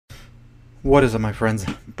What is up, my friends?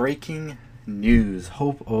 Breaking news.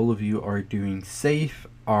 Hope all of you are doing safe,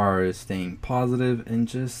 are staying positive, and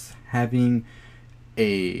just having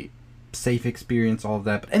a safe experience, all of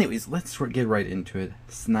that. But anyways, let's get right into it.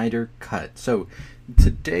 Snyder Cut. So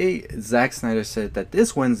today, Zack Snyder said that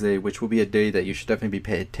this Wednesday, which will be a day that you should definitely be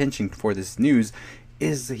paying attention for this news,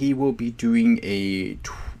 is he will be doing a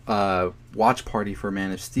watch party for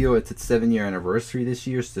Man of Steel. It's its 7-year anniversary this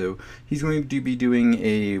year, so he's going to be doing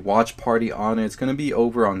a watch party on it. It's going to be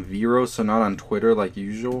over on Vero, so not on Twitter like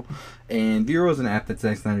usual. And Vero is an app that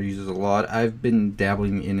Zack Snyder uses a lot. I've been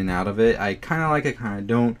dabbling in and out of it. I kind of like it, kind of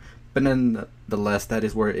don't. But nonetheless, that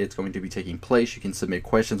is where it's going to be taking place. You can submit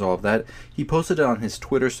questions, all of that. He posted it on his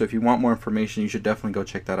Twitter, so if you want more information, you should definitely go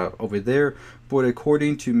check that out over there. But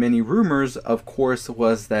according to many rumors, of course,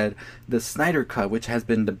 was that the Snyder Cut, which has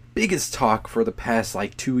been the biggest talk for the past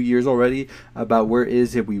 2 years already, about where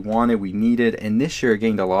is it, we want it, we need it, and this year it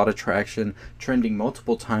gained a lot of traction, trending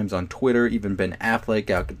multiple times on Twitter. Even Ben Affleck,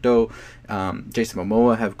 Gal Gadot, Jason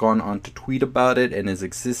Momoa have gone on to tweet about it and its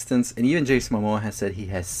existence, and even Jason Momoa has said he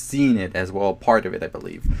has seen it as well, part of it, I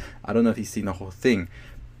believe. I don't know if he's seen the whole thing,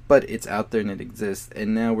 but it's out there and it exists,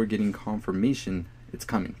 and now we're getting confirmation it's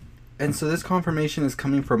coming. And so this confirmation is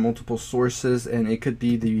coming from multiple sources, and it could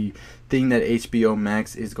be the thing that HBO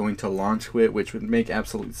Max is going to launch with, which would make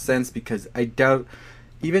absolute sense, because I doubt,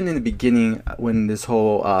 even in the beginning when this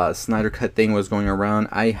whole Snyder Cut thing was going around,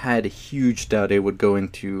 I had a huge doubt it would go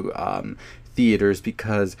into theaters,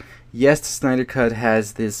 because yes, the Snyder Cut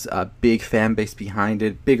has this big fan base behind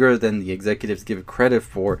it, bigger than the executives give it credit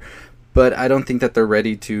for, but I don't think that they're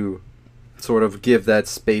ready to sort of give that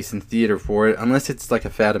space in theater for it, unless it's like a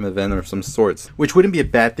Fathom event of some sorts, which wouldn't be a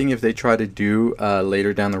bad thing if they try to do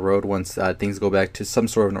later down the road once things go back to some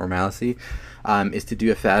sort of normalcy, is to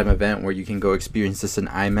do a Fathom event where you can go experience this in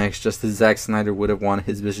IMAX, just as Zack Snyder would have wanted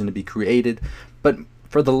his vision to be created. But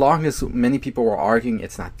for the longest, many people were arguing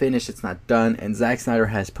it's not finished, it's not done, and Zack Snyder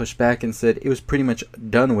has pushed back and said it was pretty much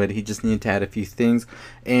done with. He just needed to add a few things,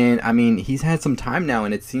 and I mean, he's had some time now,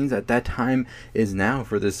 and it seems that time is now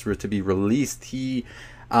for this to be released. He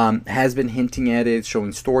has been hinting at it,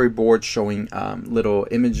 showing storyboards, showing little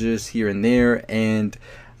images here and there, and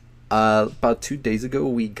about 2 days ago,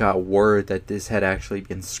 we got word that this had actually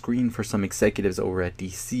been screened for some executives over at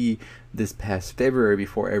DC this past February,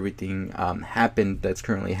 before everything happened that's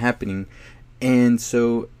currently happening. And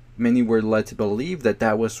so many were led to believe that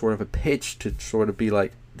that was sort of a pitch to sort of be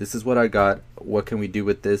like, this is what I got, what can we do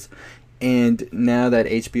with this? And now that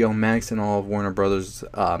HBO Max and all of Warner Brothers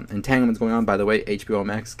entanglements going on, by the way, HBO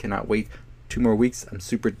Max cannot wait 2 more weeks. I'm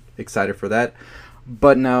super excited for that.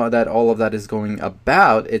 But now that all of that is going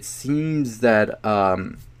about, it seems that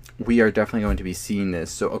we are definitely going to be seeing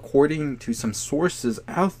this. So according to some sources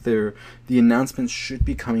out there, the announcement should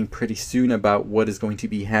be coming pretty soon about what is going to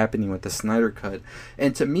be happening with the Snyder Cut.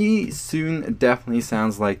 And to me, soon definitely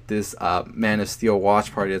sounds like this Man of Steel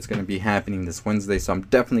watch party that's going to be happening this Wednesday. So I'm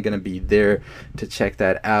definitely going to be there to check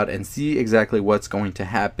that out and see exactly what's going to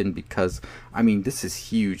happen, because, I mean, this is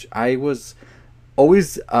huge. I was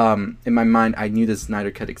always in my mind, I knew the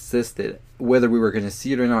Snyder Cut existed. Whether we were going to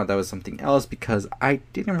see it or not, that was something else, because I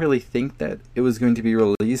didn't really think that it was going to be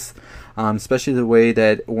released, especially the way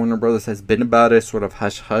that Warner Brothers has been about it, sort of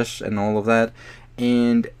hush hush and all of that,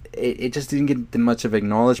 and it just didn't get much of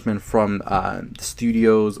acknowledgement from the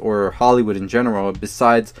studios or Hollywood in general,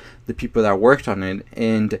 besides the people that worked on it.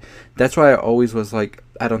 And that's why I always was like,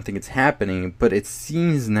 I don't think it's happening. But it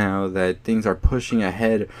seems now that things are pushing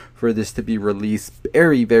ahead for this to be released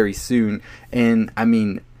very, very soon. And I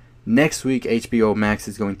mean, next week HBO Max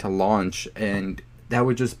is going to launch, and that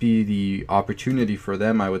would just be the opportunity for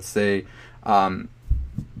them, I would say.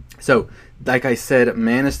 So, like I said,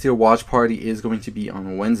 Man of Steel watch party is going to be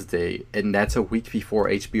on Wednesday, and that's a week before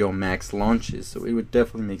HBO Max launches. So it would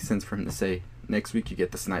definitely make sense for him to say, next week you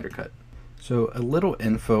get the Snyder Cut. So a little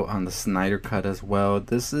info on the Snyder Cut as well.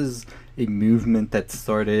 This is a movement that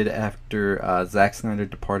started after Zack Snyder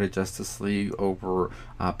departed Justice League over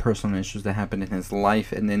personal issues that happened in his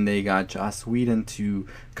life, and then they got Joss Whedon to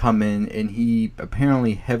come in, and he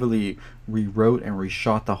apparently heavily rewrote and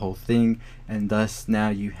reshot the whole thing, and thus now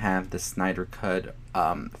you have the Snyder Cut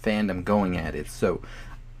fandom going at it. So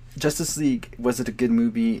Justice League, was it a good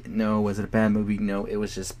movie? No. Was it a bad movie? No. It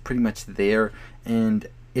was just pretty much there, and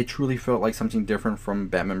it truly felt like something different from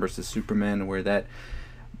Batman vs. Superman, where that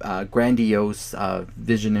grandiose,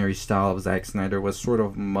 visionary style of Zack Snyder was sort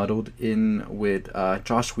of muddled in with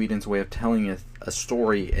Joss Whedon's way of telling a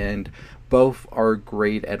story, and both are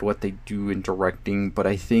great at what they do in directing, but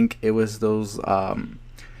I think it was those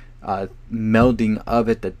melding of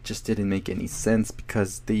it that just didn't make any sense,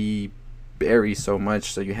 because the bury so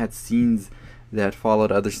much. So you had scenes that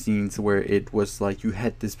followed other scenes where it was like you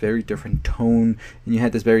had this very different tone and you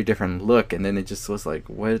had this very different look, and then it just was like,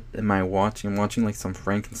 what am I watching? I'm watching like some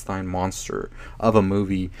Frankenstein monster of a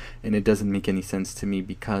movie, and it doesn't make any sense to me,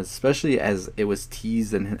 because especially as it was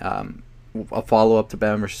teased and a follow-up to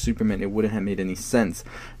Batman vs Superman, it wouldn't have made any sense.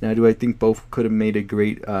 Now, do I think both could have made a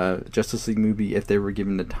great Justice League movie if they were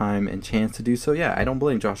given the time and chance to do so? Yeah, I don't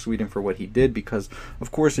blame Joss Whedon for what he did, because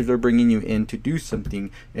of course if they're bringing you in to do something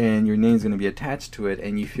and your name's going to be attached to it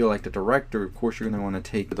and you feel like the director, of course you're going to want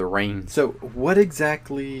to take the reins. So what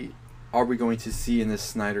exactly are we going to see in this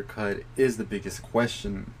Snyder Cut is the biggest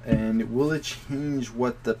question, and will it change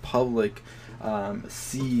what the public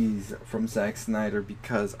sees from Zack Snyder?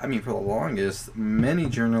 Because I mean, for the longest, many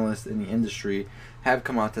journalists in the industry have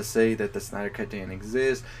come out to say that the Snyder Cut didn't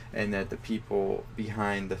exist and that the people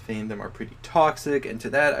behind the fandom are pretty toxic, and to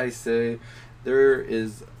that I say there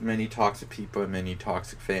is many toxic people and many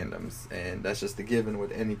toxic fandoms, and that's just a given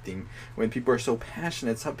with anything. When people are so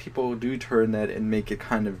passionate, some people do turn that and make it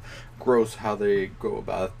kind of gross how they go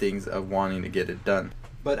about things of wanting to get it done.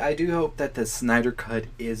 But I do hope that the Snyder Cut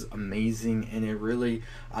is amazing, and it really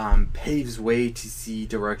paves way to see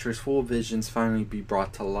directors' full visions finally be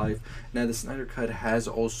brought to life. Now, the Snyder Cut has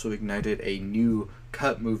also ignited a new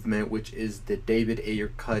cut movement, which is the David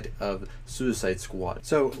Ayer cut of Suicide Squad.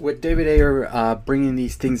 So with David Ayer bringing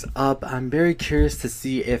these things up, I'm very curious to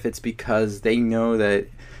see if it's because they know that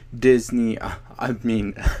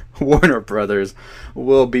Warner Brothers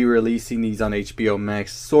will be releasing these on HBO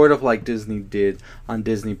Max, sort of like Disney did on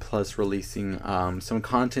Disney Plus, releasing some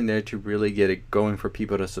content there to really get it going for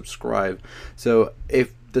people to subscribe. So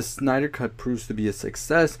if the Snyder Cut proves to be a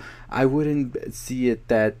success, I wouldn't see it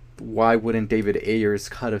that why wouldn't David Ayer's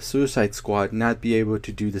cut of Suicide Squad not be able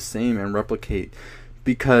to do the same and replicate?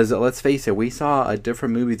 Because let's face it, we saw a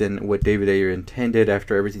different movie than what David Ayer intended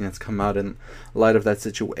after everything that's come out in light of that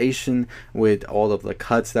situation, with all of the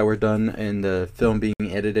cuts that were done and the film being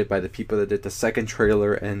edited by the people that did the second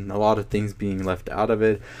trailer and a lot of things being left out of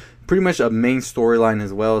it. Pretty much a main storyline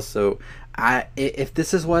as well. So if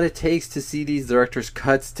this is what it takes to see these director's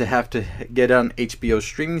cuts to have to get on HBO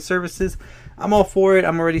streaming services, I'm all for it.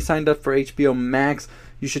 I'm already signed up for HBO Max.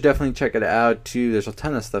 You should definitely check it out too. There's a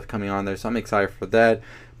ton of stuff coming on there, so I'm excited for that.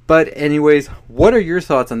 But anyways, what are your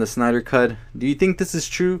thoughts on the Snyder Cut? Do you think this is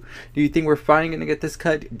true? Do you think we're finally going to get this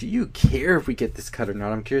cut? Do you care if we get this cut or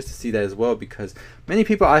not? I'm curious to see that as well, because many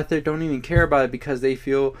people out there don't even care about it because they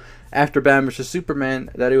feel after Batman vs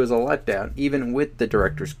Superman that it was a letdown, even with the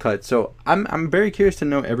director's cut. So I'm very curious to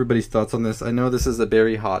know everybody's thoughts on this. I know this is a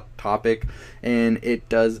very hot topic, and it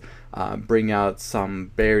does bring out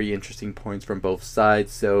some very interesting points from both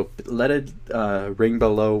sides. So let it ring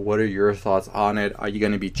below. What are your thoughts on it? Are you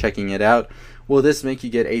going to be checking it out? Will this make you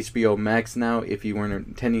get HBO Max now if you weren't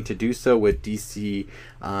intending to do so, with DC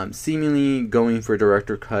seemingly going for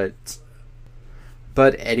director cuts?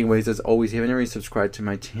 But anyways, as always, if you haven't already subscribed to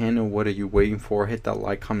my channel, what are you waiting for? Hit that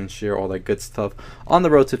like, comment, share, all that good stuff. On the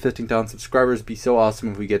road to 15,000 subscribers. Be so awesome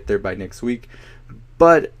if we get there by next week.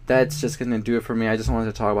 But that's just going to do it for me. I just wanted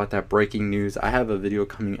to talk about that breaking news. I have a video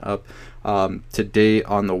coming up today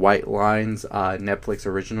on the White Lines Netflix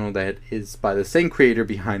original that is by the same creator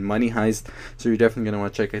behind Money Heist. So you're definitely going to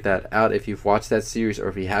want to check that out if you've watched that series or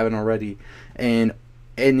if you haven't already. And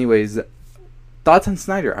anyways, thoughts on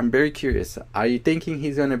Snyder? I'm very curious. Are you thinking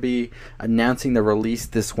he's going to be announcing the release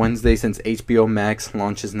this Wednesday since HBO Max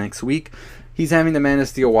launches next week? He's having the Man of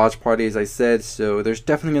Steel watch party, as I said, so there's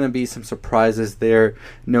definitely going to be some surprises there,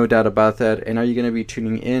 no doubt about that. And are you going to be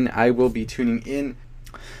tuning in? I will be tuning in.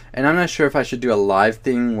 And I'm not sure if I should do a live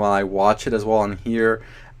thing while I watch it as well on here.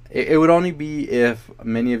 It would only be if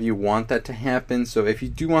many of you want that to happen. So if you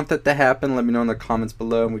do want that to happen, let me know in the comments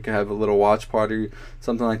below, and we can have a little watch party,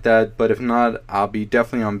 something like that. But if not, I'll be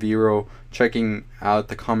definitely on Vero checking out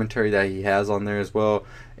the commentary that he has on there as well.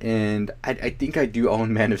 And I think I do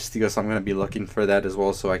own Man of Steel, so I'm going to be looking for that as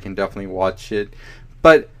well, so I can definitely watch it.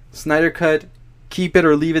 But Snyder Cut, keep it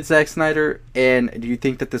or leave it, Zack Snyder. And do you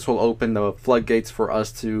think that this will open the floodgates for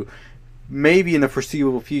us to maybe in the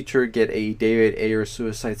foreseeable future get a David Ayer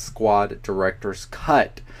Suicide Squad director's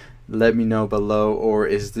cut? Let me know below. Or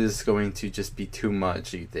is this going to just be too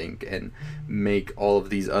much, you think, and make all of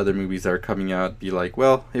these other movies that are coming out be like,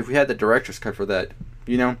 well, if we had the director's cut for that,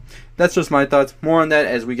 you know? That's just my thoughts. More on that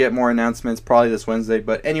as we get more announcements, probably this Wednesday.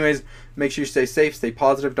 But anyways, make sure you stay safe, stay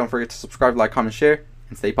positive. Don't forget to subscribe, like, comment, share,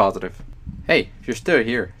 and stay positive. Hey, if you're still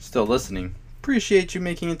here, still listening, appreciate you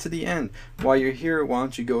making it to the end. While you're here, why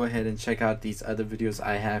don't you go ahead and check out these other videos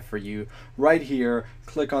I have for you right here.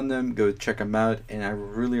 Click on them, go check them out, and I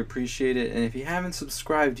really appreciate it. And if you haven't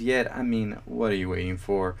subscribed yet, I mean, what are you waiting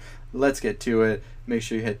for? Let's get to it. Make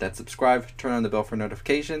sure you hit that subscribe, turn on the bell for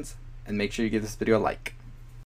notifications, and make sure you give this video a like.